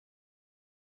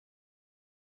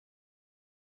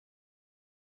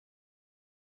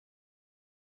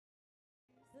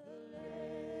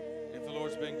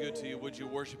good to you. Would you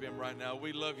worship him right now?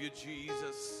 We love you,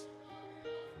 Jesus.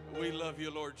 We love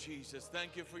you, Lord Jesus.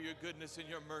 Thank you for your goodness and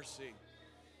your mercy.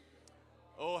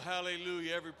 Oh,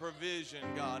 hallelujah. Every provision,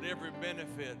 God, every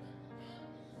benefit.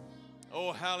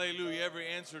 Oh, hallelujah. Every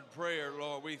answered prayer,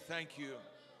 Lord, we thank you.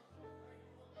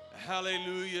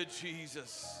 Hallelujah,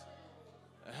 Jesus.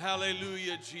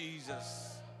 Hallelujah,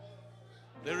 Jesus.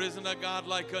 There isn't a God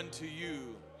like unto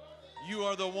you. You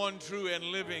are the one true and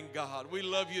living God. We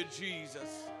love you,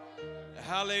 Jesus.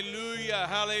 Hallelujah,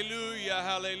 hallelujah,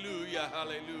 hallelujah,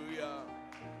 hallelujah.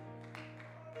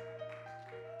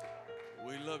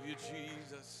 We love you,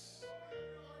 Jesus.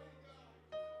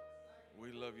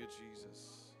 We love you,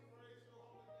 Jesus.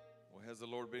 Well, has the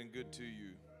Lord been good to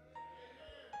you?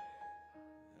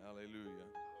 Hallelujah.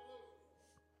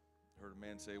 Heard a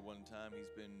man say one time,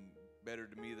 he's been better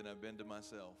to me than I've been to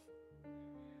myself.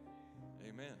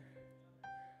 Amen.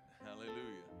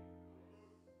 Hallelujah.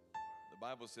 The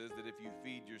Bible says that if you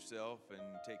feed yourself and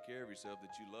take care of yourself,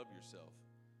 that you love yourself.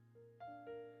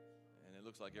 And it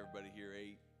looks like everybody here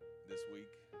ate this week.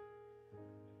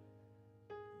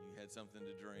 You had something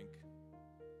to drink.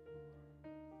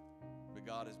 But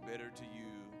God is better to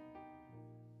you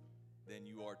than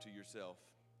you are to yourself.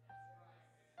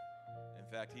 In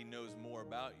fact, he knows more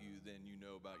about you than you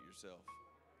know about yourself.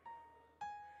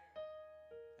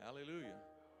 Hallelujah.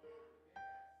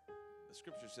 The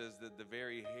scripture says that the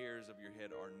very hairs of your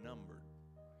head are numbered.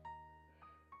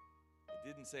 It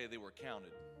didn't say they were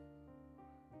counted.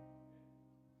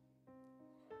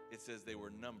 It says they were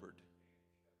numbered.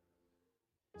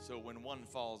 So when one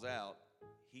falls out,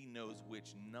 he knows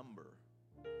which number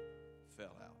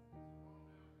fell out.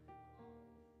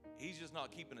 He's just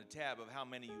not keeping a tab of how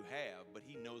many you have, but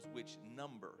he knows which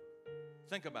number.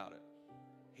 Think about it.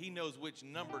 He knows which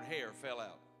numbered hair fell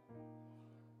out.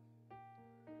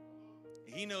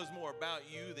 He knows more about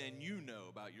you than you know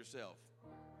about yourself.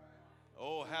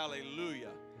 Oh,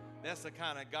 hallelujah. That's the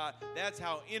kind of God, that's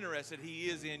how interested he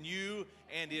is in you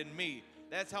and in me.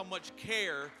 That's how much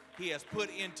care he has put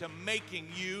into making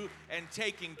you and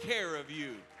taking care of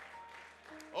you.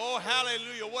 Oh,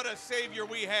 hallelujah. What a Savior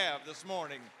we have this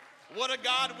morning. What a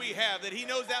God we have, that he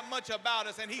knows that much about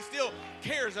us, and he still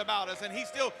cares about us, and he's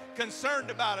still concerned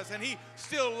about us, and he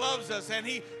still loves us, and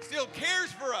he still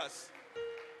cares for us.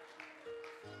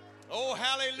 Oh,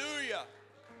 hallelujah.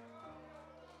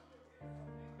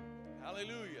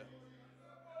 Hallelujah.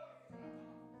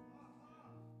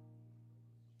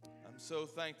 I'm so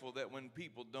thankful that when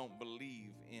people don't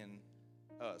believe in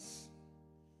us,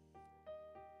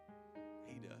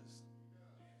 he does.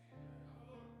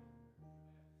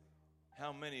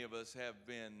 How many of us have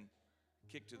been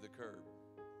kicked to the curb,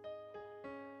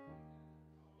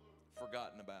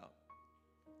 forgotten about,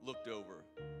 looked over,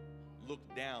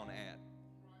 looked down at?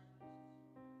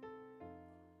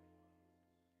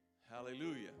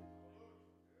 Hallelujah.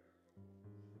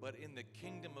 But in the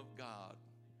kingdom of God,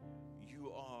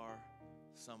 you are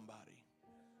somebody.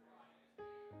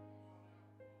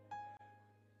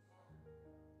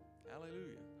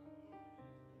 Hallelujah.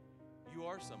 You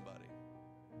are somebody.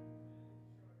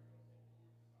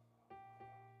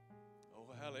 Oh,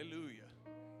 hallelujah.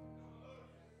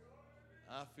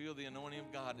 I feel the anointing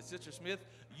of God. And Sister Smith,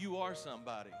 you are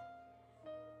somebody.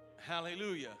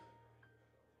 Hallelujah.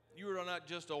 You are not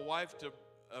just a wife to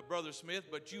Brother Smith,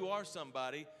 but you are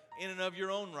somebody in and of your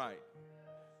own right.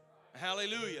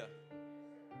 Hallelujah.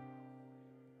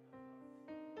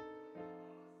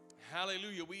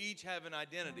 Hallelujah. We each have an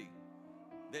identity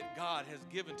that God has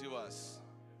given to us.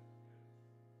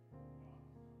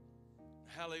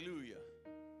 Hallelujah.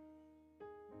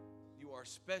 You are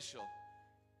special.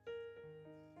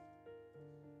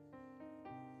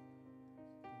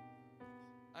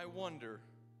 I wonder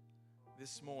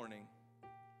this morning,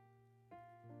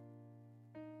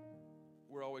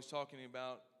 we're always talking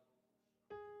about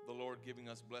the Lord giving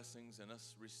us blessings and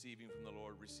us receiving from the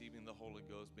Lord, receiving the Holy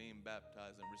Ghost, being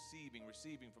baptized and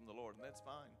receiving from the Lord, and that's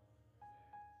fine.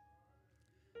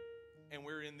 And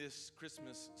we're in this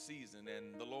Christmas season,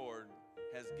 and the Lord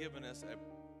has given us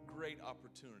a great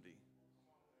opportunity.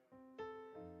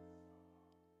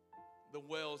 The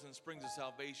wells and springs of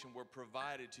salvation were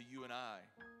provided to you and I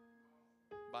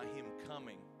by him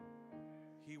coming.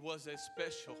 He was a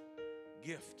special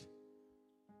gift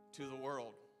to the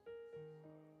world.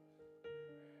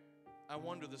 I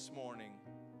wonder this morning,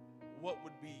 what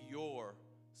would be your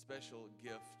special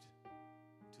gift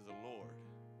to the Lord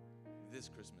this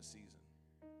Christmas season?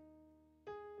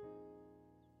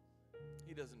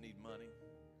 He doesn't need money.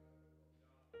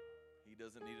 He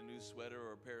doesn't need a new sweater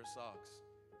or a pair of socks.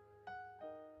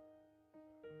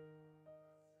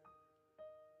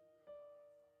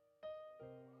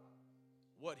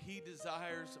 What he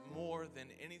desires more than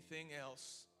anything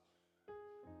else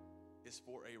is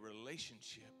for a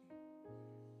relationship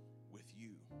with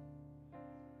you.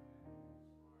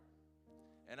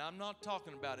 And I'm not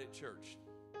talking about at church.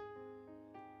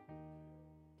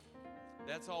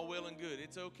 That's all well and good.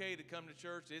 It's okay to come to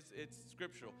church. It's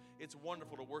scriptural. It's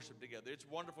wonderful to worship together. It's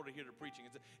wonderful to hear the preaching.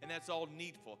 And that's all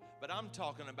needful. But I'm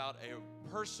talking about a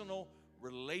personal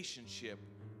relationship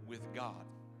with God.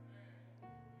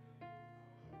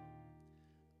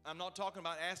 I'm not talking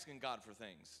about asking God for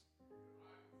things.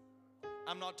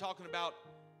 I'm not talking about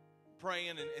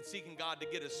praying and seeking God to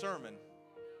get a sermon.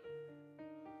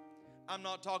 I'm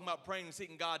not talking about praying and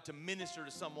seeking God to minister to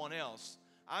someone else.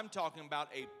 I'm talking about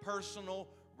a personal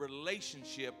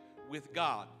relationship with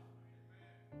God.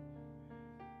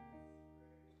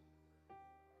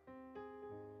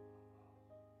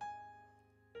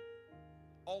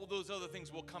 All those other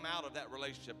things will come out of that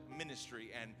relationship. Ministry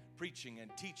and preaching and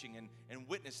teaching and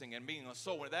witnessing and being a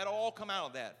soul winner. That'll all come out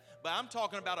of that. But I'm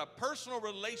talking about a personal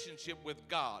relationship with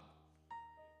God.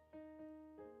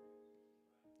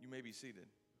 You may be seated.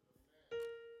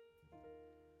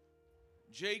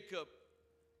 Jacob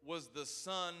was the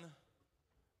son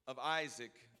of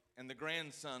Isaac and the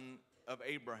grandson of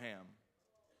Abraham.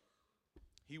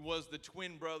 He was the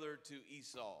twin brother to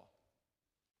Esau.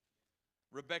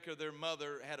 Rebekah, their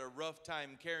mother, had a rough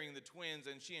time carrying the twins,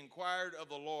 and she inquired of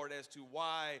the Lord as to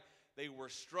why they were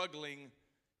struggling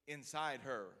inside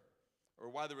her, or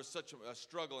why there was such a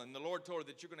struggle. And the Lord told her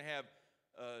that you're going to have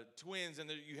twins, and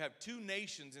that you have two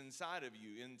nations inside of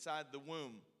you, inside the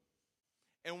womb.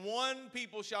 And one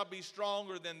people shall be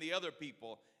stronger than the other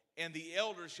people, and the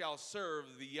elder shall serve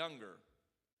the younger.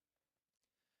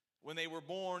 When they were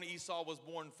born, Esau was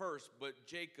born first, but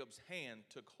Jacob's hand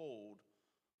took hold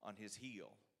on his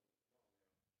heel.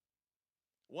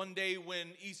 One day when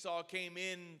Esau came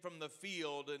in from the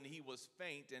field and he was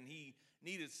faint and he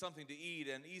needed something to eat,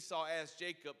 and Esau asked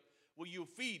Jacob, "Will you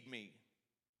feed me?"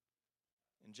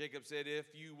 And Jacob said,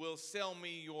 "If you will sell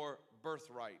me your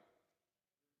birthright."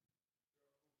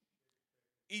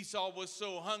 Esau was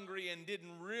so hungry and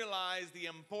didn't realize the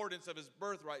importance of his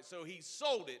birthright, so he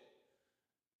sold it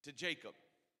to Jacob.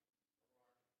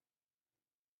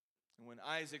 And when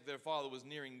Isaac, their father, was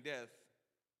nearing death,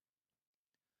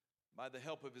 by the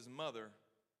help of his mother,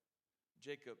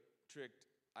 Jacob tricked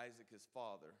Isaac, his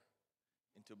father,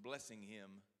 into blessing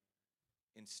him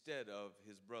instead of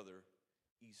his brother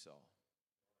Esau.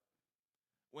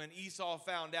 When Esau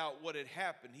found out what had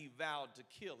happened, he vowed to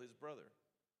kill his brother.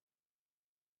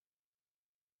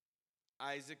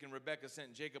 Isaac and Rebekah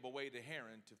sent Jacob away to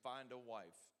Haran to find a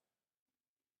wife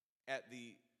at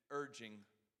the urging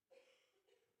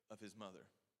of his mother.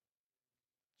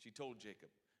 She told Jacob,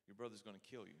 "Your brother's going to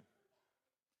kill you.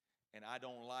 And I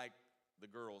don't like the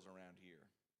girls around here.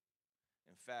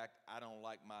 In fact, I don't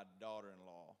like my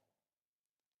daughter-in-law.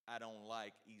 I don't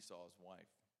like Esau's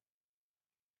wife."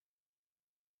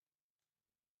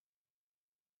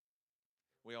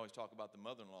 We always talk about the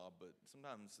mother-in-law, but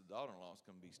sometimes the daughter-in-laws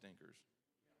can be stinkers.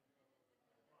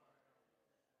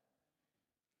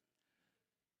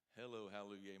 Hello,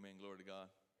 hallelujah, amen, glory to God.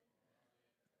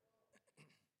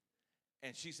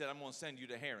 And she said, "I'm going to send you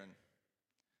to Haran,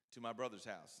 to my brother's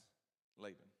house,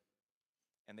 Laban."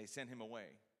 And they sent him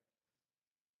away.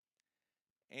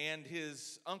 And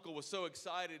his uncle was so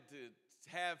excited to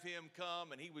have him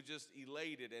come, and he was just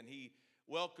elated, and he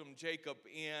welcomed Jacob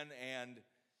in, and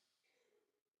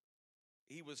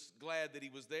he was glad that he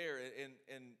was there,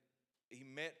 and he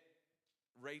met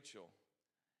Rachel,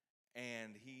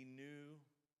 and he knew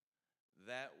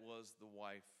that was the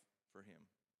wife for him.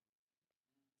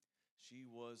 She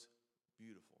was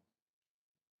beautiful.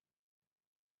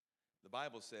 The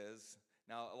Bible says,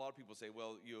 now a lot of people say,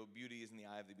 well, beauty is in the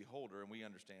eye of the beholder, and we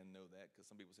understand and know that, because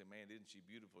some people say, "Man, isn't she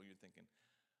beautiful?" And you're thinking,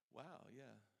 wow,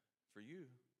 yeah, for you.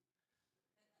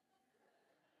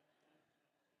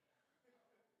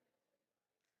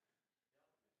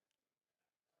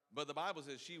 But the Bible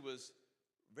says she was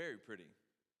very pretty.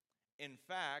 In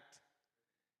fact,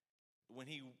 when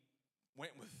he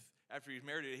went after he was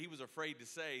married, he was afraid to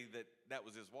say that that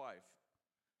was his wife.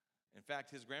 In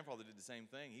fact, his grandfather did the same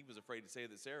thing. He was afraid to say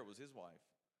that Sarah was his wife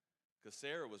because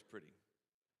Sarah was pretty.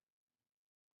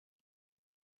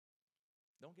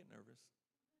 Don't get nervous.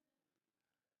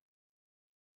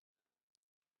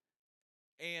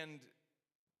 And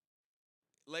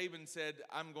Laban said,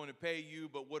 "I'm going to pay you,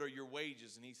 but what are your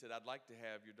wages?" And he said, "I'd like to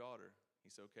have your daughter." He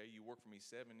said, "Okay, you work for me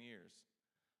 7 years.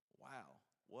 Wow,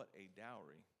 what a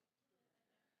dowry.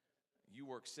 You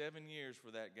work 7 years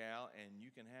for that gal, and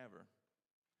you can have her.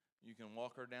 You can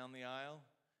walk her down the aisle,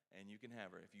 and you can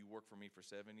have her if you work for me for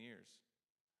 7 years."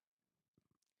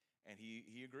 And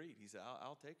he agreed. He said,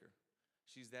 I'll take her.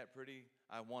 She's that pretty.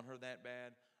 I want her that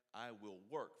bad. I will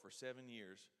work for 7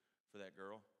 years for that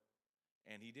girl.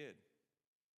 And he did.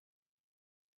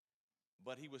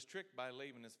 But he was tricked by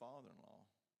Laban, his father-in-law.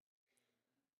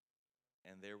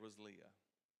 And there was Leah.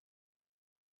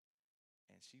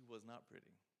 And she was not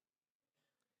pretty.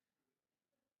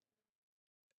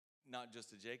 Not just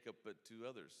to Jacob, but to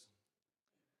others.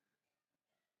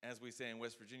 As we say in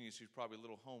West Virginia, she's probably a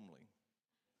little homely.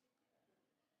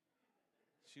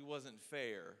 She wasn't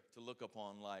fair to look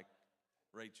upon like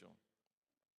Rachel.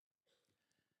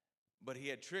 But he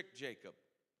had tricked Jacob.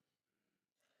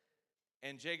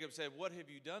 And Jacob said, what have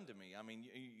you done to me? I mean,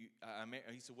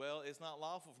 he said, well, it's not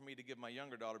lawful for me to give my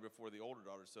younger daughter before the older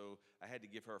daughter, so I had to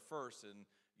give her first. And,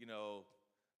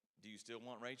 do you still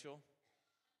want Rachel?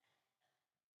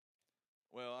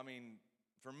 Well, I mean,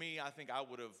 for me, I think I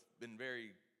would have been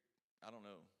very, I don't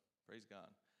know, praise God.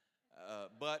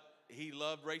 But he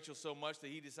loved Rachel so much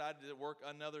that he decided to work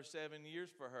another 7 years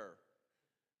for her.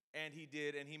 And he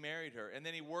did, and he married her. And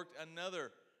then he worked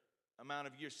another amount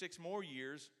of years, 6 more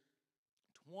years.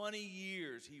 20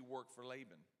 years he worked for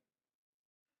Laban.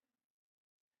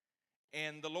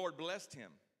 And the Lord blessed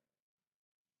him.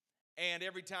 And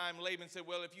every time Laban said,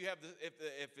 well,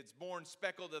 if it's born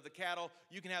speckled of the cattle,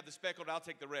 you can have the speckled, I'll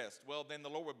take the rest. Well, then the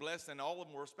Lord would bless, and all of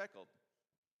them were speckled.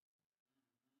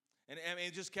 And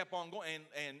it just kept on going.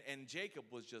 And Jacob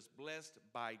was just blessed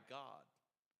by God.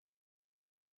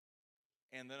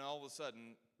 And then all of a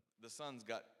sudden, the sons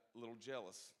got a little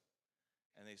jealous.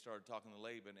 And they started talking to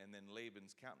Laban. And then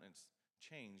Laban's countenance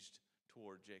changed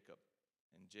toward Jacob.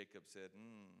 And Jacob said,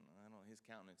 I don't know, his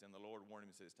countenance. And the Lord warned him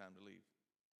and said, it's time to leave.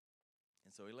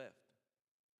 And so he left.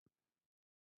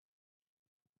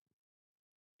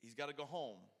 He's got to go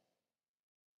home.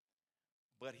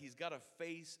 But he's got to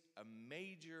face a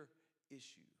major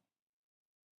issue.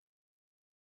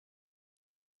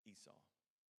 Esau.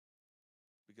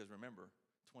 Because remember,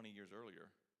 20 years earlier,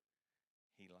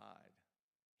 he lied.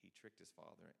 He tricked his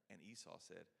father. And Esau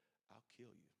said, I'll kill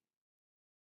you.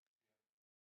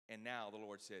 And now the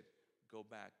Lord said, go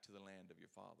back to the land of your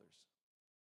fathers.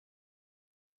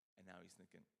 And now he's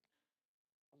thinking,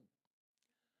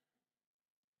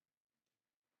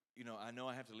 I know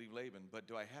I have to leave Laban, but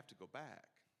do I have to go back?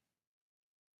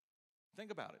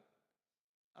 Think about it.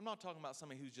 I'm not talking about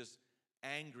somebody who's just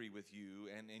angry with you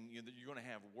and you're going to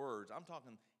have words. I'm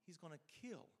talking, he's going to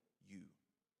kill you.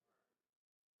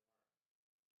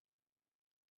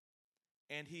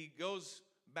 And he goes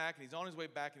back, and he's on his way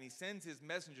back, and he sends his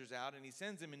messengers out, and he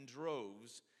sends them in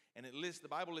droves. And the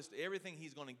Bible lists everything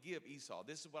he's going to give Esau.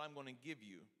 This is what I'm going to give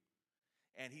you.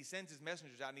 And he sends his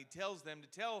messengers out, and he tells them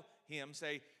to tell him,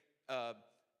 say,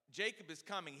 Jacob is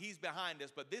coming. He's behind us,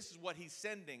 but this is what he's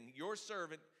sending. Your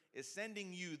servant is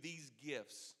sending you these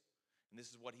gifts. And this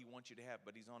is what he wants you to have,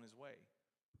 but he's on his way.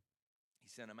 He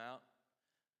sent him out.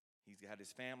 He's got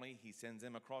his family. He sends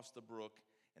them across the brook,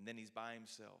 and then he's by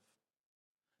himself.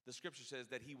 The scripture says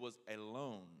that he was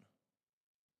alone,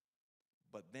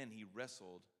 but then he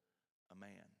wrestled a man.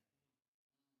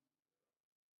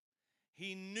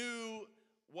 He knew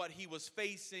what he was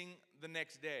facing the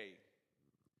next day.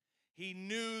 He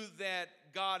knew that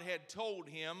God had told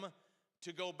him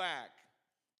to go back.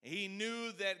 He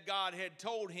knew that God had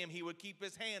told him he would keep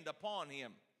his hand upon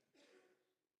him.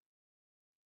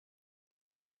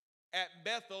 At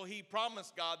Bethel, he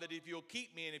promised God that if you'll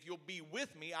keep me and if you'll be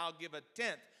with me, I'll give a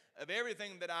tenth of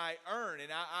everything that I earn,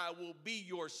 and I will be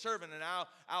your servant, and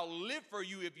I'll live for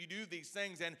you if you do these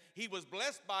things. And he was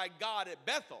blessed by God at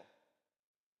Bethel.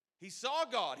 He saw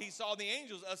God. He saw the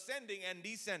angels ascending and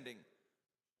descending.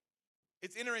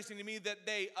 It's interesting to me that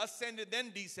they ascended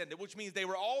then descended, which means they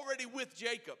were already with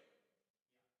Jacob.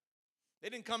 They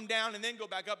didn't come down and then go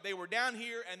back up. They were down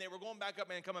here and they were going back up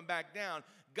and coming back down.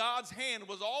 God's hand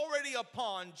was already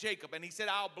upon Jacob, and he said,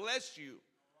 I'll bless you.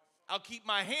 I'll keep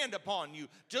my hand upon you.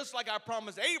 Just like I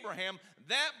promised Abraham,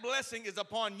 that blessing is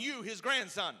upon you, his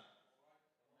grandson.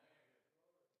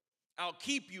 I'll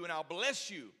keep you and I'll bless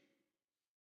you.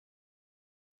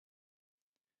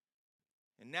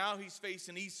 And now he's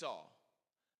facing Esau.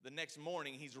 The next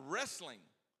morning, he's wrestling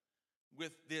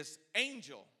with this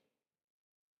angel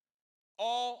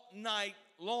all night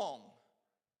long.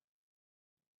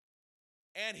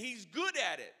 And he's good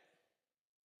at it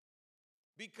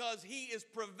because he is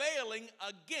prevailing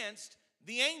against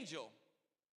the angel.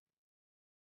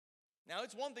 Now,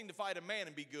 it's one thing to fight a man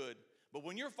and be good, but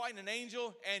when you're fighting an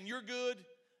angel and you're good,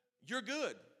 you're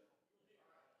good.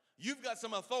 You've got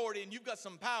some authority and you've got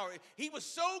some power. He was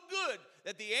so good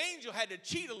that the angel had to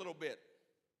cheat a little bit,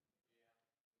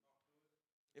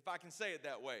 if I can say it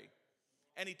that way.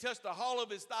 and he touched the hollow of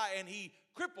his thigh, and he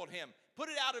crippled him, put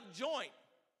it out of joint.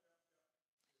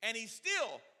 And he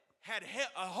still had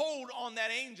a hold on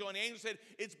that angel, and the angel said,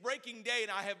 it's breaking day,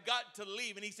 and I have got to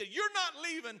leave. And he said, you're not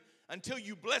leaving until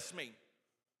you bless me.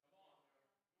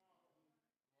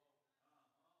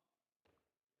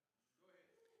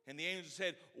 And the angel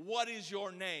said, what is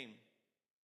your name?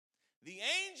 The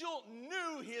angel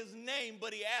knew his name,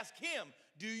 but he asked him,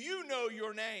 do you know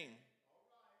your name?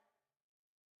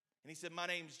 And he said, my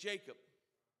name's Jacob.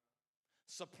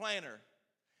 Supplanter.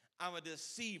 I'm a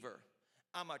deceiver.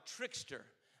 I'm a trickster.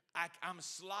 I'm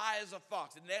sly as a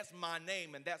fox. And that's my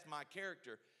name, and that's my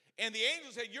character. And the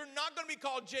angel said, you're not going to be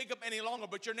called Jacob any longer,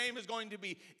 but your name is going to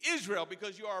be Israel,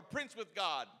 because you are a prince with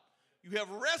God. You have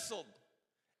wrestled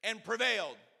and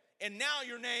prevailed. And now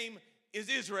your name is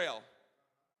Israel.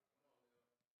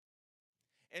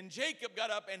 And Jacob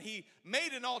got up and he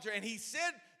made an altar, and he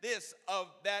said this of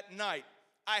that night,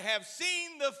 I have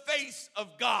seen the face of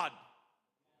God.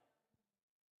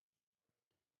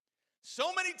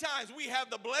 So many times we have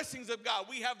the blessings of God,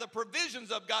 we have the provisions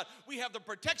of God, we have the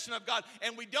protection of God,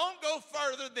 and we don't go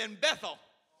further than Bethel.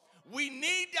 We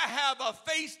need to have a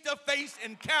face-to-face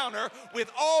encounter with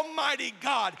Almighty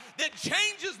God that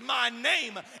changes my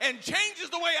name and changes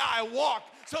the way I walk,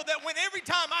 so that when every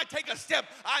time I take a step,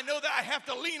 I know that I have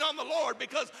to lean on the Lord,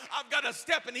 because I've got a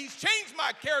step, and He's changed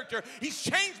my character. He's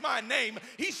changed my name.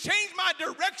 He's changed my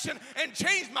direction and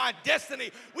changed my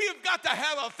destiny. We have got to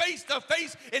have a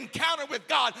face-to-face encounter with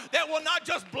God that will not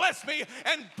just bless me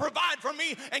and provide for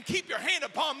me and keep your hand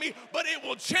upon me, but it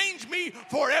will change me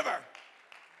forever.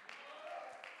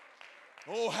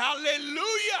 Oh,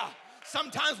 hallelujah.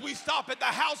 Sometimes we stop at the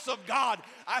house of God.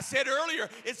 I said earlier,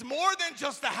 it's more than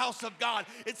just the house of God.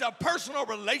 It's a personal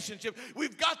relationship.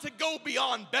 We've got to go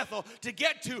beyond Bethel to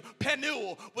get to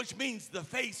Penuel, which means the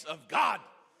face of God.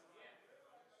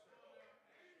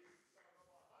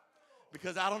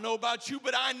 Because I don't know about you,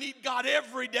 but I need God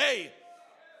every day.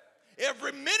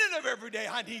 Every minute of every day,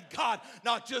 I need God,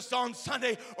 not just on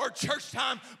Sunday or church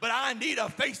time, but I need a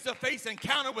face-to-face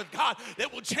encounter with God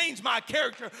that will change my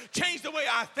character, change the way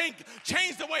I think,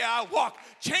 change the way I walk,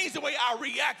 change the way I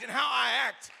react and how I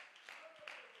act.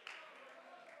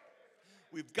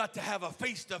 We've got to have a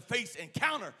face-to-face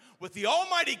encounter with the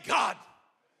Almighty God.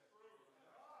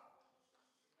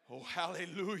 Oh,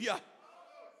 hallelujah.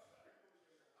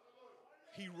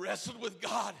 He wrestled with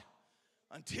God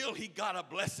until he got a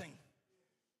blessing.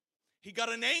 He got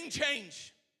a name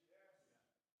change.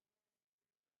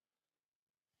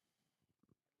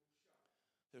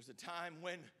 There's a time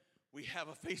when we have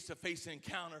a face-to-face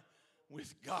encounter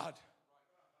with God.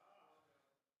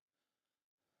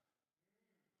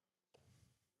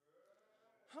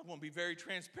 I want to be very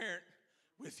transparent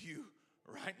with you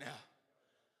right now.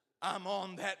 I'm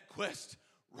on that quest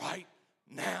right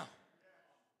now.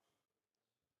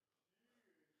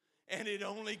 And it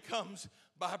only comes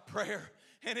by prayer.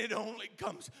 And it only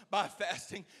comes by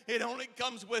fasting. It only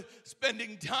comes with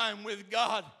spending time with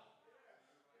God.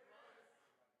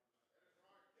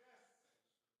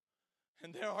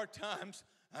 And there are times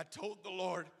I told the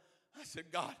Lord, I said,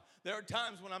 God, there are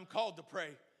times when I'm called to pray.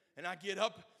 And I get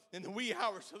up in the wee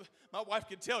hours. So my wife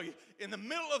could tell you, in the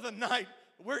middle of the night,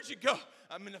 where'd you go?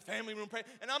 I'm in the family room praying.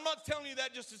 And I'm not telling you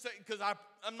that just to say, because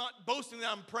I'm not boasting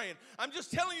that I'm praying. I'm just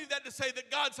telling you that to say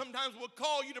that God sometimes will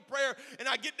call you to prayer. And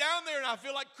I get down there and I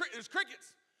feel like there's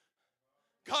crickets.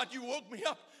 God, you woke me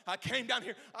up. I came down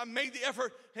here. I made the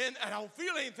effort and I don't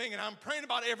feel anything. And I'm praying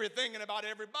about everything and about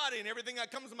everybody and everything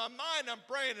that comes to my mind. I'm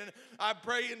praying and I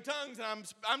pray in tongues and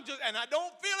and I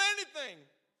don't feel anything.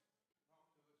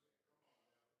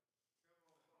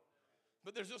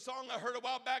 But there's a song I heard a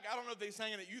while back. I don't know if they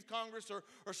sang it at Youth Congress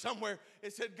or somewhere.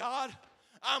 It said, God,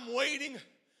 I'm waiting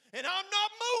and I'm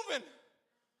not moving.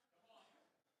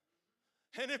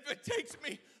 And if it takes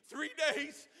me 3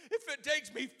 days, if it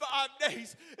takes me 5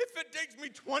 days, if it takes me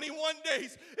 21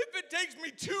 days, if it takes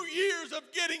me 2 years of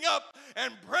getting up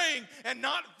and praying and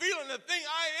not feeling a thing,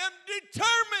 I am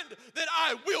determined that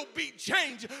I will be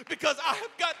changed, because I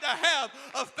have got to have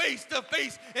a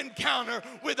face-to-face encounter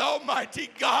with Almighty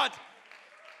God.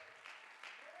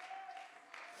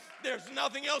 There's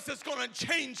nothing else that's going to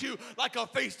change you like a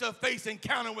face-to-face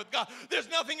encounter with God. There's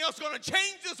nothing else going to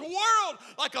change this world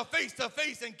like a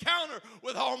face-to-face encounter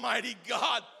with Almighty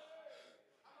God.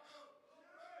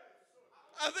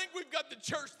 I think we've got the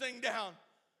church thing down.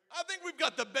 I think we've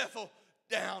got the Bethel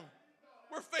down.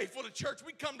 We're faithful to church.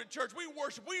 We come to church. We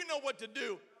worship. We know what to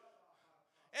do.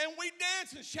 And we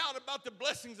dance and shout about the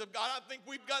blessings of God. I think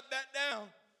we've got that down.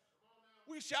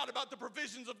 we shout about the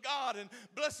provisions of God and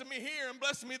blessing me here and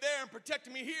blessing me there and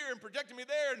protecting me here and protecting me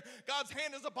there, and God's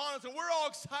hand is upon us, and we're all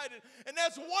excited, and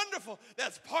that's wonderful.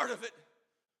 That's part of it.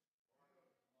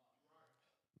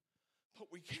 But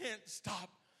we can't stop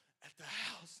at the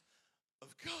house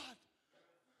of God.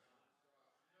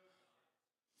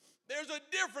 There's a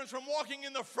difference from walking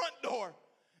in the front door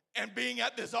and being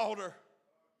at this altar.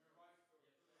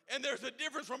 And there's a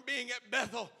difference from being at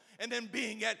Bethel and then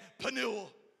being at Penuel,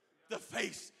 the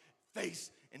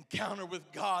face-to-face encounter with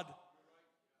God,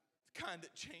 the kind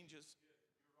that changes.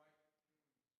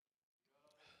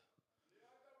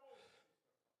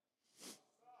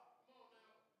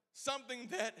 Something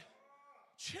that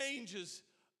changes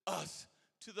us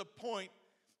to the point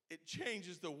it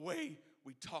changes the way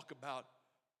we talk about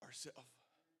ourselves.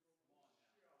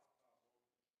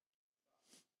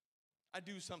 I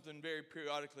do something very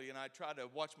periodically, and I try to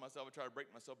watch myself. I try to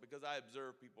break myself because I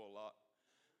observe people a lot.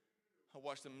 I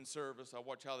watch them in service. I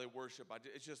watch how they worship.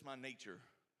 It's just my nature.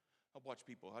 I watch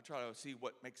people. I try to see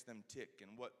what makes them tick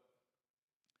and what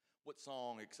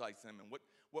song excites them and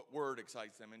what word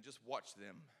excites them, and just watch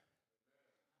them.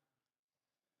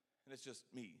 And it's just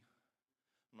me.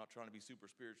 I'm not trying to be super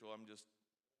spiritual. I'm just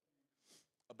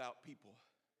about people.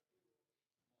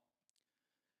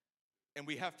 And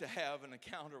we have to have an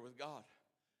encounter with God.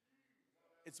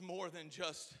 It's more than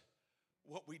just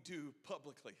what we do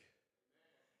publicly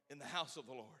in the house of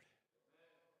the Lord.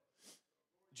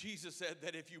 Jesus said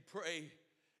that if you pray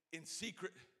in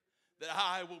secret, that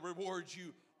I will reward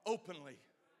you openly.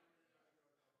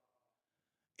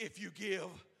 If you give,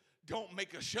 don't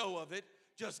make a show of it.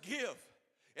 Just give,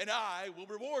 and I will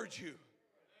reward you.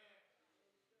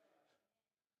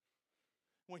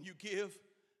 When you give,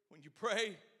 when you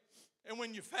pray, and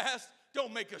when you fast,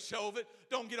 don't make a show of it.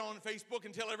 Don't get on Facebook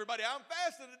and tell everybody, I'm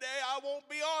fasting today. I won't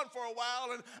be on for a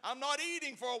while, and I'm not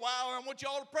eating for a while, and I want you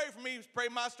all to pray for me. Pray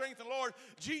my strength in the Lord.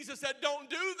 Jesus said, don't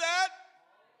do that.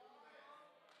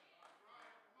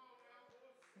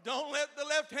 Don't let the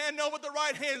left hand know what the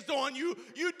right hand's doing. You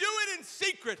do it in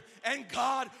secret, and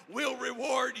God will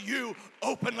reward you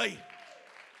openly.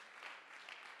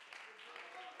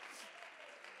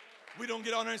 We don't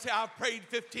get on there and say, I've prayed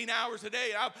 15 hours a day,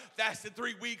 I've fasted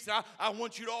 3 weeks, and I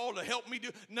want you all to help me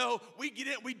do. No, we get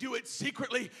in, we do it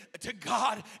secretly to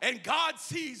God, and God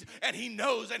sees, and He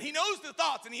knows the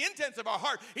thoughts and the intents of our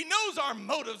heart. He knows our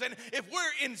motives, and if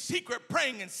we're in secret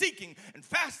praying and seeking and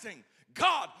fasting,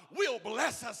 God will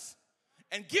bless us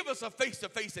and give us a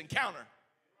face-to-face encounter.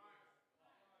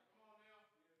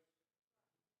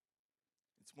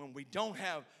 It's when we don't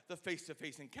have the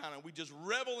face-to-face encounter, we just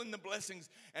revel in the blessings,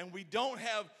 and we don't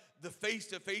have the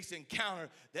face-to-face encounter,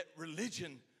 that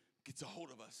religion gets a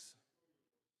hold of us.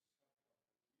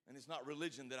 And it's not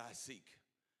religion that I seek.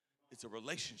 It's a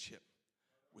relationship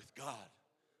with God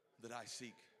that I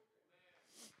seek.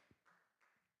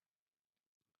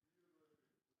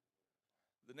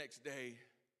 The next day,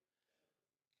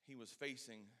 he was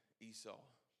facing Esau.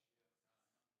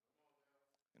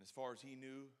 And as far as he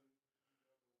knew,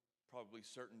 probably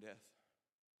certain death.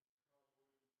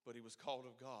 But he was called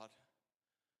of God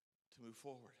to move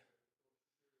forward.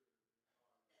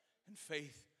 And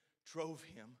faith drove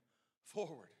him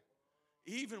forward.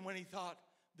 Even when he thought,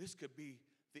 this could be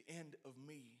the end of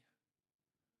me.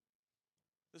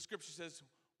 The scripture says,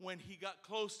 when he got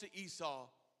close to Esau,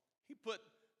 he put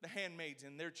the handmaids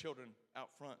and their children out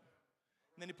front.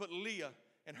 And then he put Leah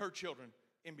and her children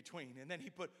in between. And then he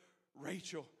put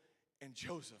Rachel and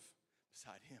Joseph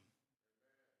beside him.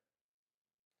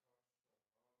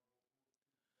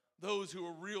 Those who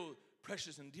were real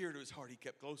precious and dear to his heart, he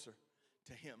kept closer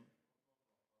to him.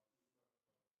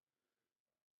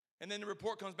 And then the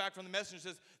report comes back from the messenger and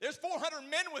says, there's 400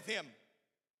 men with him.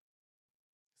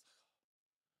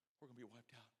 We're going to be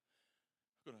wiped out.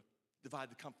 We're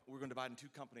going to divide in two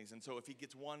companies. And so if he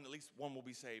gets one, at least one will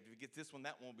be saved. If he gets this one,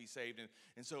 that one will be saved.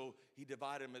 And so he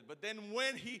divided them. But then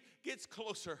when he gets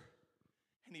closer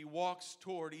and he walks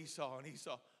toward Esau, and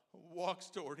Esau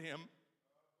walks toward him,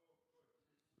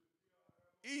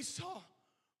 Esau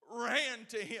ran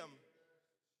to him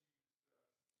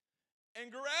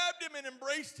and grabbed him and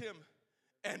embraced him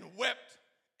and wept,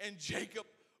 and Jacob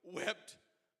wept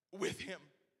with him.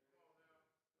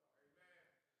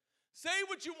 Say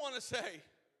what you want to say.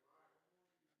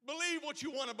 Believe what you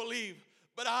want to believe.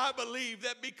 But I believe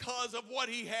that because of what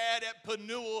he had at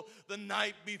Penuel the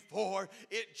night before,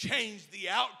 it changed the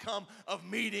outcome of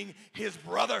meeting his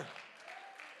brother.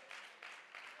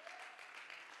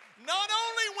 Not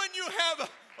only when you have,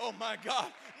 oh my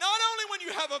God, Not only when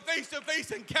you have a face-to-face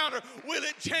encounter will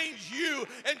it change you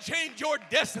and change your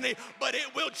destiny, but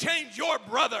it will change your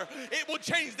brother. It will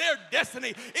change their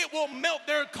destiny. It will melt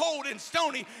their cold and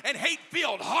stony and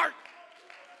hate-filled heart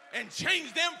and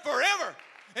change them forever.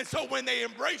 And so when they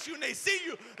embrace you and they see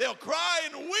you, they'll cry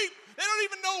and weep. They don't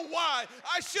even know why.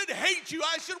 I should hate you.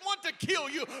 I should want to kill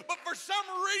you. But for some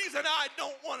reason, I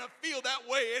don't want to feel that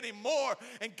way anymore.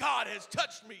 And God has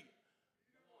touched me.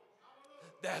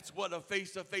 That's what a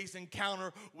face-to-face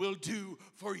encounter will do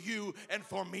for you and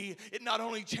for me. It not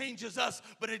only changes us,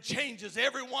 but it changes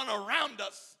everyone around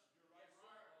us.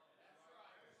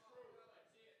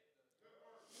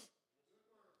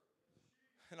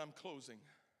 And I'm closing.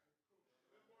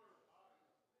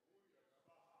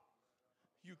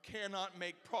 You cannot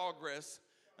make progress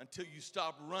until you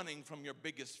stop running from your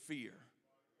biggest fear.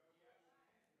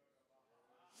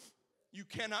 You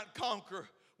cannot conquer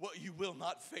what you will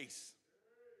not face.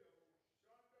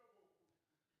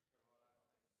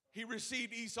 He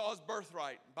received Esau's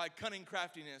birthright by cunning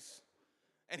craftiness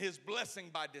and his blessing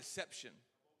by deception.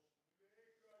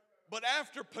 But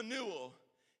after Penuel,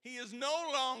 he is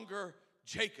no longer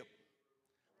Jacob,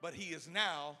 but he is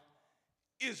now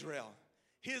Israel.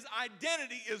 His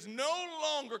identity is no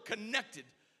longer connected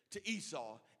to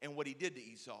Esau and what he did to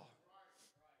Esau.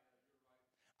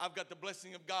 I've got the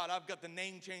blessing of God. I've got the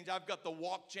name change. I've got the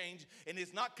walk change. And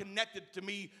it's not connected to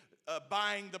me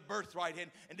buying the birthright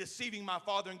and deceiving my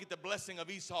father and get the blessing of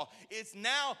Esau. It's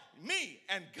now me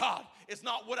and God. It's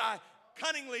not what I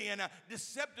cunningly and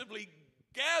deceptively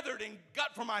gathered and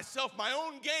got for myself, my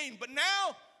own gain. But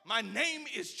now my name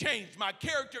is changed. My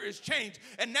character is changed.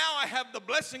 And now I have the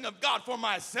blessing of God for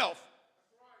myself.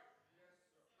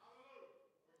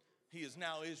 He is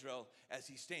now Israel as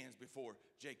he stands before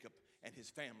Jacob and his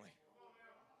family.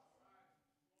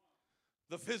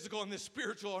 The physical and the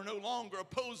spiritual are no longer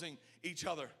opposing each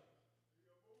other.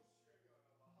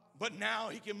 But now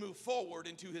he can move forward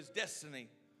into his destiny,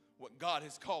 what God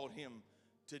has called him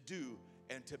to do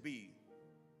and to be.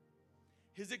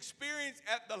 His experience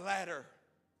at the ladder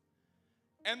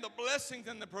and the blessings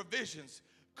and the provisions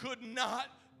could not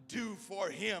do for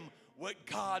him what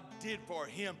God did for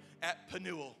him at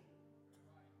Penuel.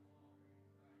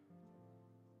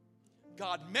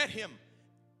 God met him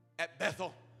at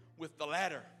Bethel with the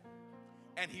ladder,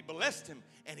 and he blessed him,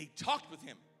 and he talked with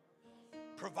him,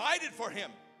 provided for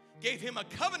him, gave him a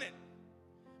covenant,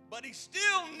 but he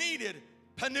still needed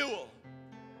Penuel.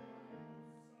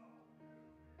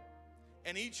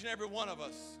 And each and every one of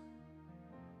us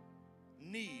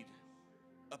need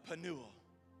a Penuel.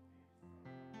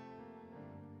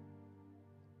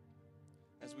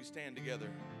 As we stand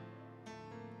together,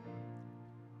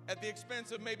 at the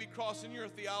expense of maybe crossing your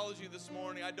theology this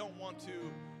morning, I don't want to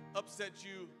upset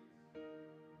you.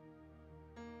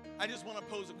 I just want to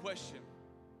pose a question.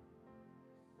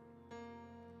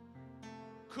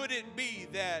 Could it be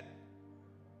that,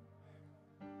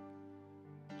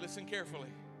 listen carefully,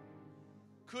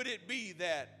 could it be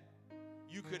that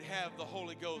you could have the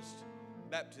Holy Ghost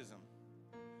baptism?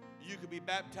 You could be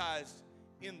baptized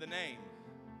in the name.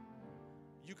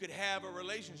 You could have a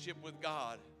relationship with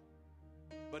God,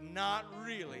 but not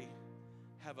really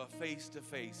have a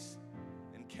face-to-face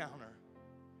encounter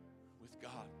with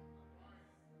God.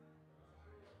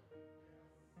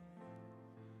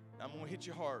 I'm going to hit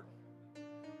you hard.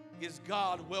 Is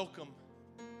God welcome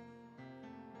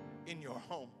in your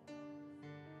home?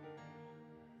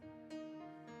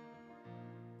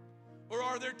 Or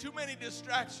are there too many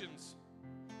distractions?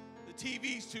 The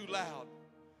TV's too loud.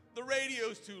 The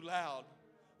radio's too loud.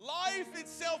 Life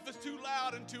itself is too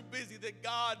loud and too busy that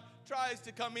God tries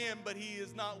to come in, but he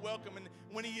is not welcome. And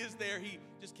when he is there, he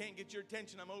just can't get your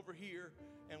attention. I'm over here,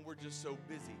 and we're just so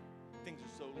busy. Things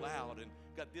are so loud, and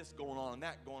got this going on and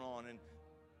that going on, and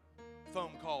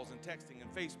phone calls and texting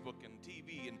and Facebook and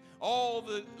TV and all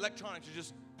the electronics are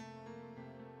just.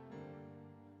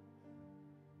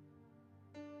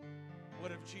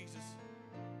 What if Jesus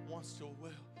wants to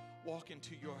walk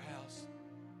into your house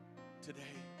today?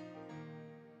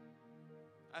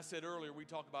 I said earlier, we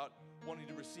talked about wanting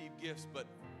to receive gifts, but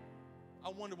I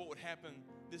wonder what would happen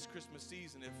this Christmas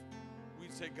season if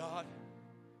we'd say, God,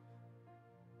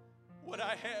 what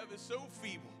I have is so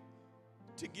feeble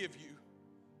to give you.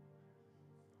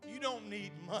 You don't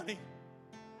need money.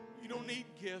 You don't need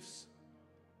gifts.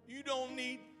 You don't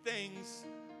need things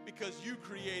because you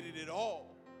created it all.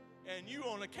 And you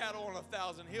own a cattle on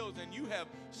 1,000 hills, and you have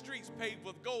streets paved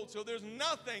with gold. So there's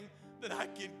nothing that I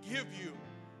can give you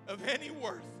of any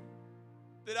worth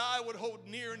that I would hold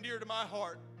near and dear to my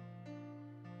heart,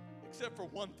 except for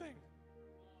one thing.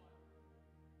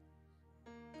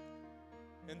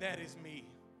 And that is me.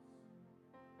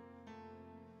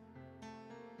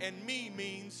 And me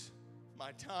means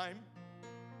my time,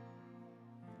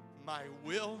 my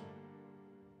will,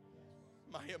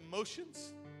 my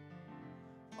emotions,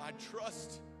 my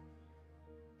trust,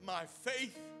 my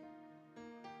faith.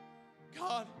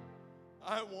 God,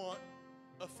 I want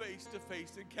a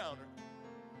face-to-face encounter.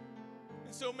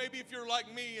 And so maybe if you're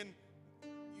like me and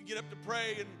you get up to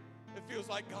pray and it feels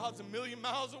like God's a million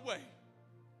miles away,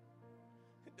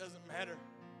 it doesn't matter.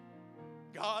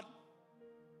 God,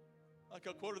 like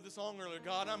I quoted the song earlier,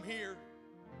 God, I'm here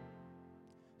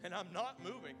and I'm not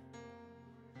moving.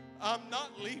 I'm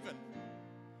not leaving.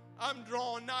 I'm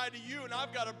drawing nigh to you, and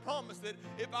I've got a promise that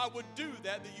if I would do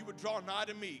that, that you would draw nigh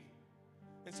to me.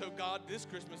 And so, God, this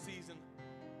Christmas season,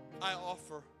 I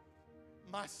offer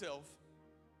myself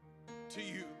to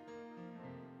you.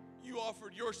 You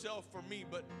offered yourself for me,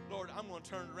 but Lord, I'm going to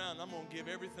turn it around. I'm going to give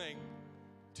everything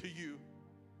to you.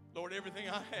 Lord, everything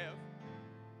I have,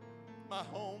 my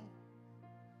home,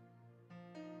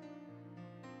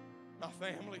 my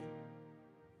family,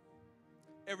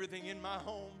 everything in my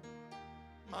home,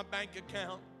 my bank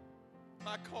account,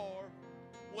 my car,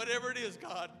 whatever it is,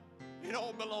 God, it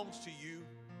all belongs to you.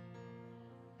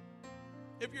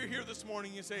 If you're here this morning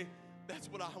and you say, that's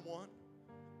what I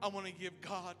want to give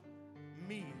God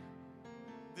me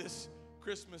this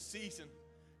Christmas season.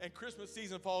 And Christmas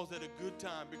season falls at a good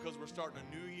time because we're starting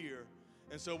a new year.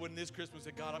 And so when this Christmas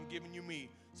said, God, I'm giving you me.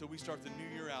 So we start the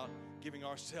new year out giving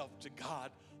ourselves to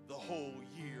God the whole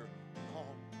year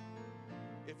long.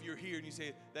 If you're here and you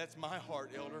say, that's my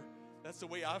heart, Elder, that's the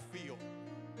way I feel,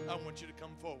 I want you to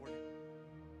come forward.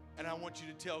 And I want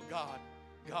you to tell God,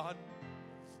 God,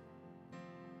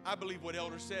 I believe what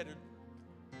Elder said,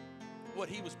 what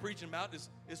he was preaching about is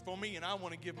for me, and I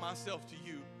want to give myself to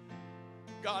you.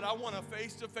 God, I want a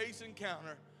face-to-face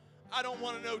encounter. I don't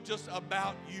want to know just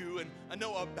about you and I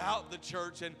know about the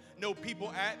church and know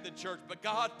people at the church, but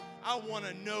God, I want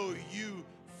to know you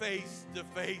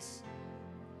face-to-face.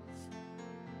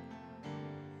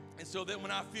 And so that when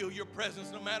I feel your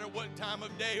presence, no matter what time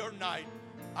of day or night,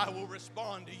 I will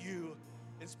respond to you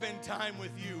and spend time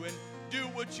with you and do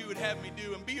what you would have me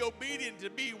do and be obedient to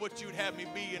be what you would have me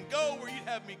be and go where you'd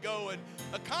have me go and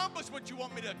accomplish what you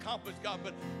want me to accomplish, God.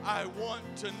 But I want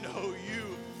to know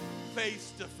you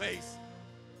face to face.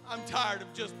 I'm tired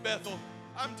of just Bethel.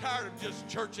 I'm tired of just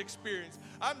church experience.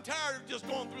 I'm tired of just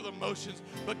going through the motions.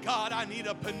 But God, I need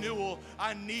a Penuel.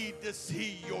 I need to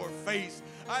see your face.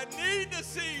 I need to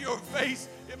see your face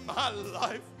in my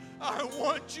life. I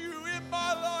want you in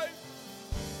my life.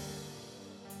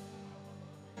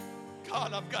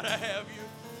 God, I've got to have you.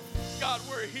 God,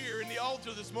 we're here in the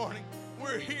altar this morning.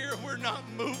 We're here and we're not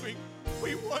moving.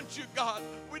 We want you, God.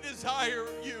 We desire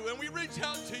you and we reach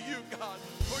out to you, God,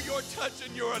 for your touch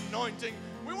and your anointing.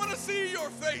 We want to see your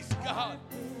face, God.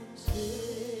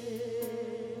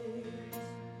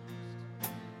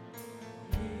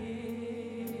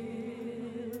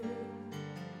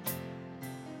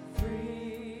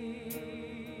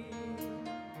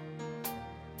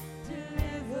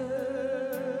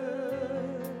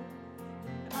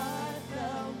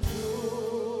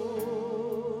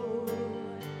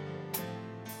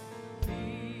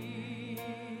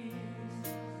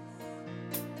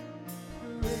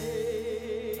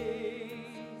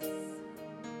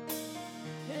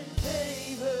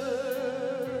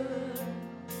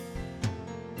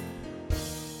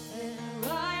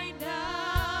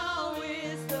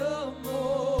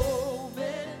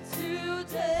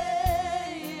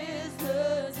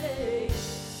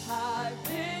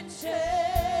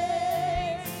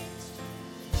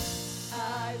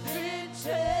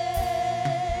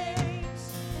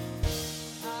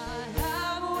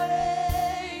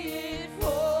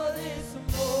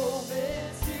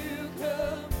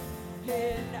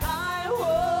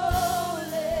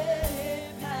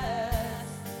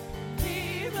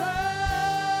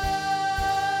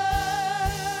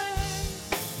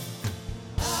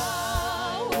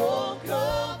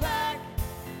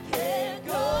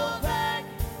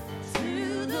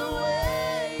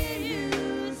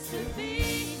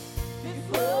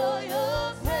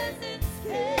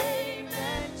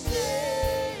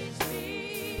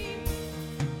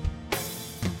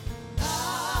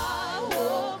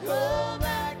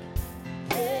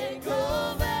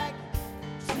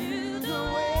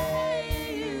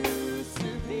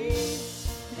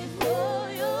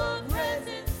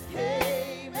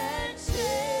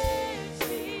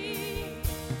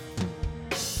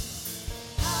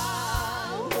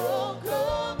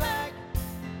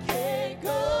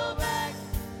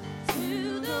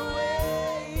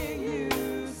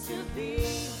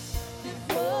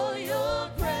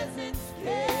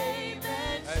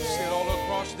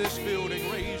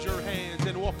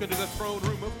 walk into the throne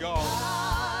room of God.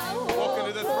 Walk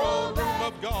into the throne room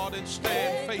of God and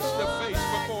stand face to face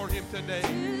before Him today.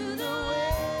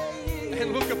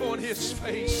 And look upon His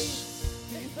face.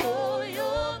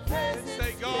 And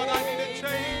say, God, I need a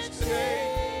change today.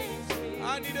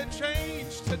 I need a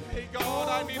change today, God.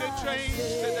 I need a change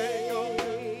today, God.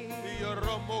 In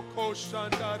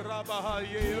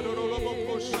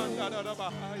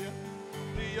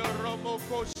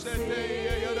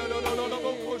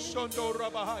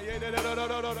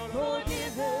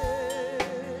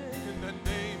the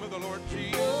name of the Lord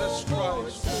Jesus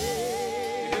Christ.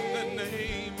 In the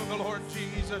name of the Lord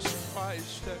Jesus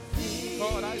Christ.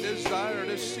 God, I desire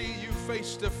to see you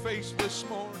face to face this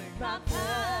morning.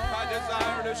 I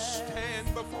desire to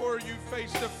stand before you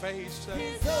face to face.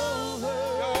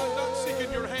 God, not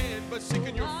seeking your hand, but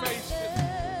seeking your face.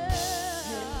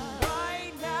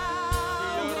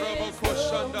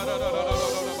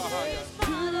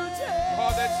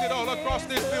 Oh, that's it all across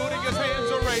this building. His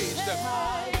hands are raised.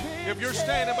 If you're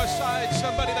standing beside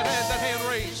somebody that has that hand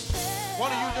raised, why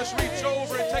don't you just reach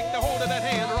over and take the hold of that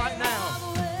hand right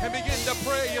now and begin to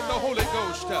pray in the Holy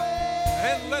Ghost.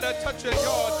 And let a touch of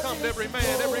God come to every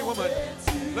man, every woman.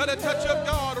 Let a touch of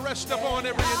God rest upon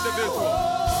every individual.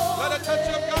 Let a touch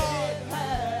of God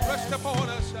rest upon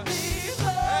us.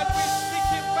 As we seek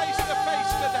Him face to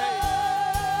face today.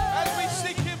 As we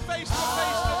seek Him face to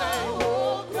face today.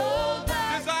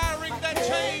 Desiring that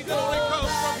change that only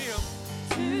comes from Him.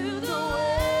 In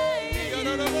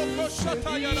the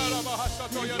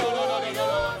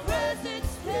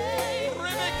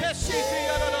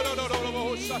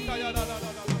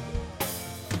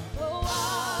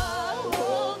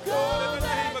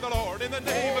name of the Lord, in the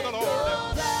name of the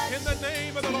Lord, in the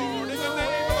name of the Lord, in the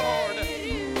name of the Lord.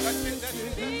 That's it, that's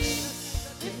it, that's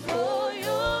it.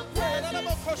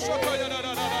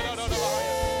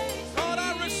 God, I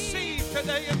receive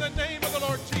today in the name of the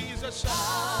Lord Jesus.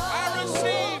 I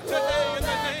receive today in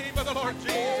the name of the Lord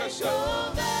Jesus.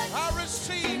 I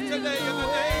receive today in the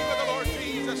name of the Lord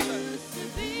Jesus.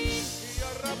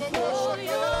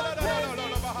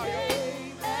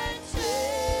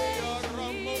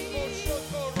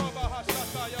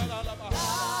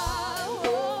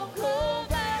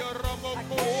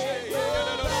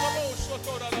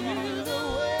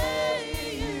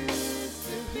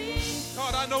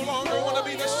 God, I no longer want to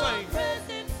be the same.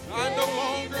 I no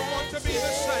longer want to be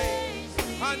the same.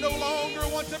 I no longer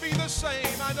want to be the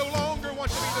same. I no longer want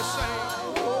to be the same.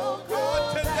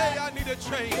 God, today I need a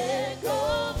change.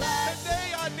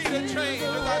 Today I need a change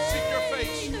as I seek your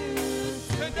face.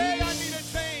 Today I need a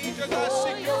change as I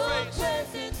seek your face.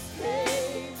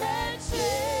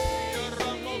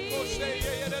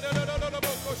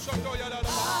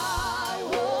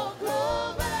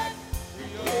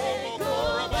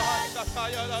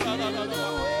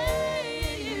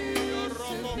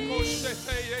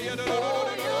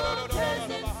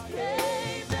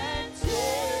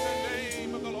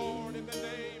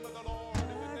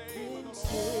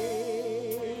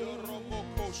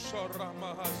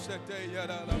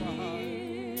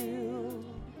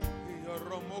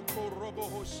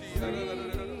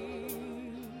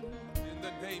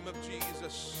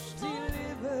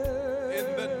 In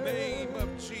the name of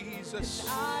Jesus.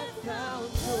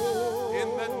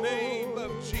 In the name of Jesus. In the name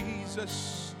of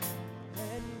Jesus.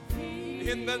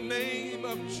 In the name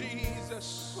of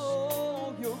Jesus.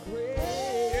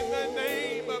 In the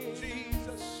name of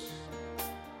Jesus.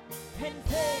 And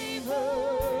favor.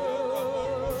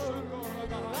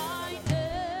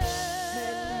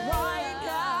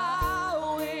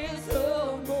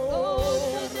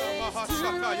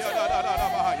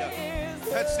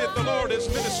 That's it. The Lord is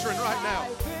ministering right now.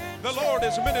 The Lord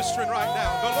is ministering right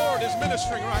now. The Lord is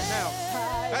ministering right now.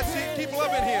 That's it. Keep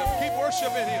loving Him. Keep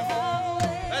worshiping Him.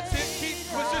 That's it. Keep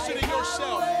positioning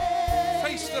yourself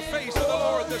face to face with the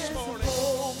Lord this morning.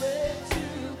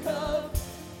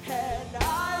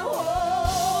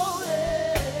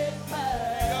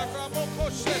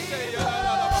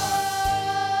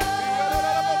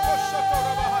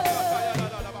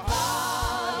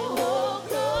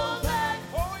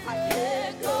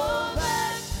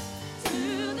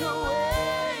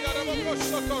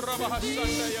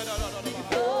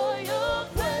 Before your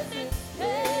presence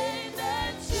came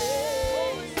and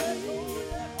changed.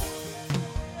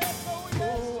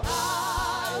 Oh,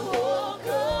 I won't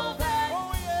go back.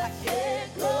 I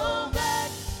can't go back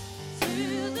to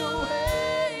the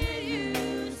way it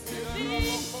used to be.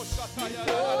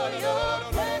 Before your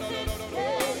presence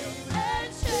came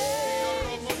and changed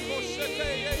me.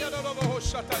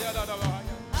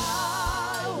 I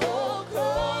won't go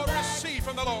back. Receive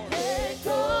from the Lord. Can't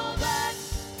go back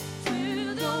to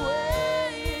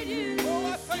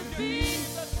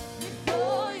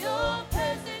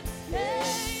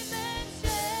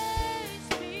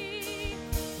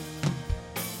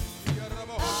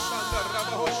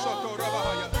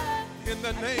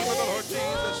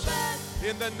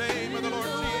the name of the Lord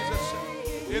Jesus.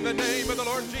 In the name of the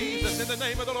Lord Jesus. In the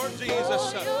name of the Lord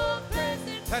Jesus.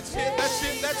 That's it, that's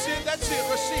it, that's it, that's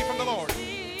it. Receive from the Lord.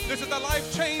 This is a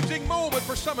life-changing moment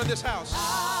for some in this house.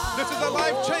 This is a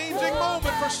life-changing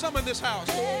moment for some in this house.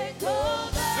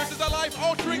 This is a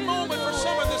life-altering moment for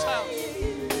some in this house.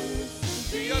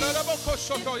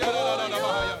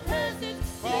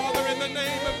 Father, in the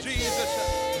name of Jesus.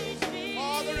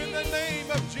 Father, in the name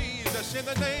of Jesus. In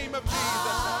the name of Jesus.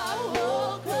 I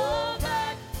will come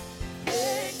back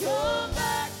and come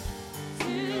back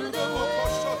to the way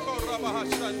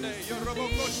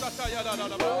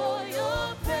for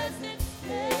your presence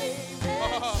came and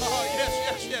yes,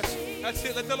 yes, yes. That's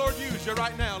it. Let the Lord use you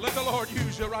right now. Let the Lord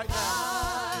use you right now.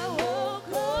 I will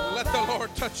come Let the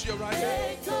Lord touch you right now.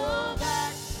 and go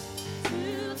back to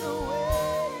the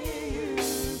way you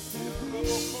used to be.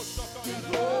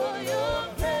 For your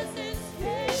presence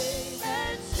came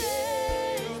and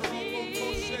changed me.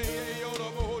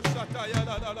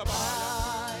 I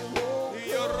will come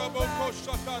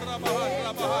back and go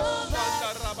back to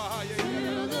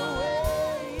the way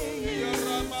you used to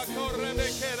be.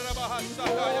 For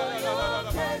your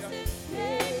presence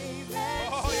came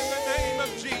and Oh, in the name of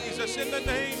Jesus, in the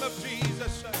name of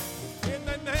Jesus, in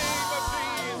the name of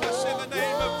Jesus, in the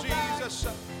name of Jesus.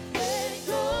 and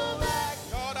go back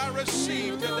God, I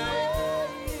receive today.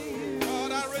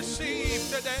 God, I receive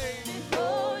today.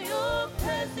 for your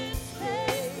presence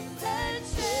came and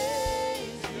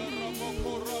changed me.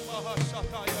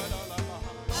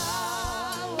 I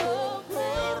will go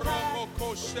back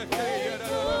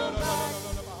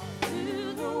to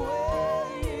the way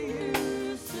you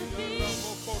used to be.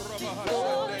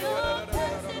 For your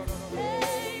presence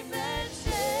came and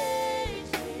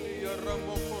changed me.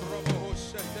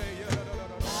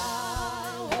 I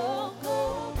will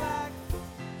go back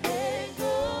and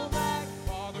go back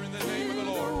Father, in the name of the to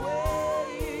the Lord. way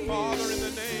you Father, in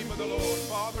the name of the Lord.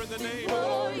 Father, in the name of the For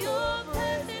Lord. your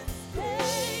presence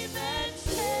came and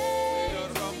changed me.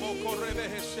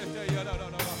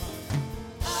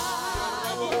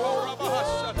 I will go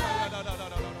back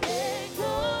and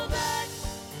go back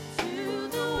to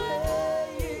the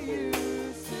way you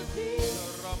used to be.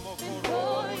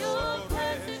 For your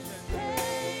presence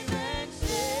came and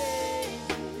changed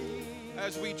me.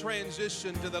 As we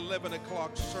transition to the 11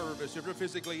 o'clock service, if you're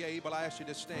physically able, I ask you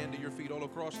to stand to your feet all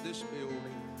across this building.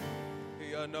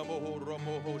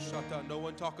 No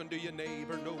one talking to your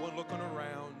neighbor, no one looking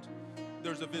around.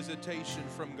 There's a visitation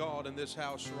from God in this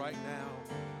house right now.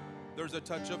 There's a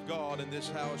touch of God in this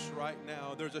house right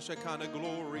now. There's a Shekinah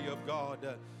glory of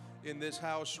God in this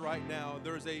house right now.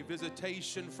 There's a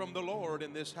visitation from the Lord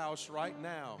in this house right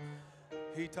now.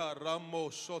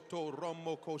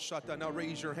 Now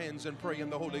raise your hands and pray in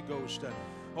the Holy Ghost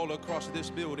all across this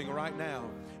building right now.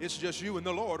 It's just you and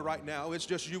the Lord right now. It's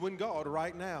just you and God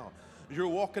right now. You're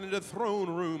walking into the throne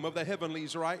room of the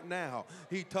heavenlies right now.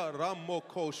 Hita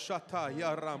ramoko shata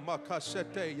ya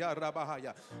ramakasete ya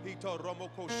rabahaya. Hita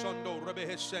ramoko shando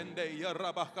rebehesende ya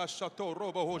rabakasato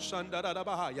roboho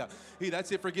shandarabahaya.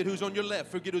 That's it. Forget who's on your left.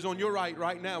 Forget who's on your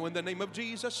right now in the name of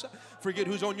Jesus. Forget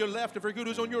who's on your left and forget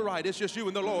who's on your right. It's just you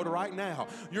and the Lord right now.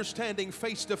 You're standing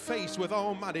face to face with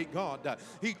Almighty God.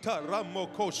 Hita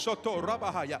ramoko soto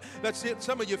rabahaya. That's it.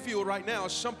 Some of you feel right now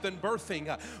something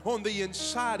birthing on the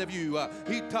inside of you.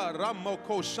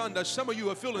 Some of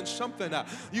you are feeling something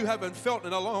you haven't felt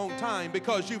in a long time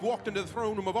because you've walked into the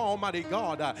throne room of Almighty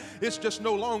God. It's just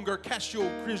no longer casual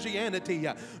Christianity,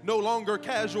 no longer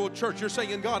casual church. You're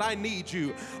saying, God, I need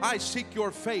you. I seek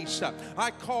your face. I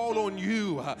call on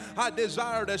you. I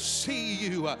desire to see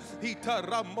you.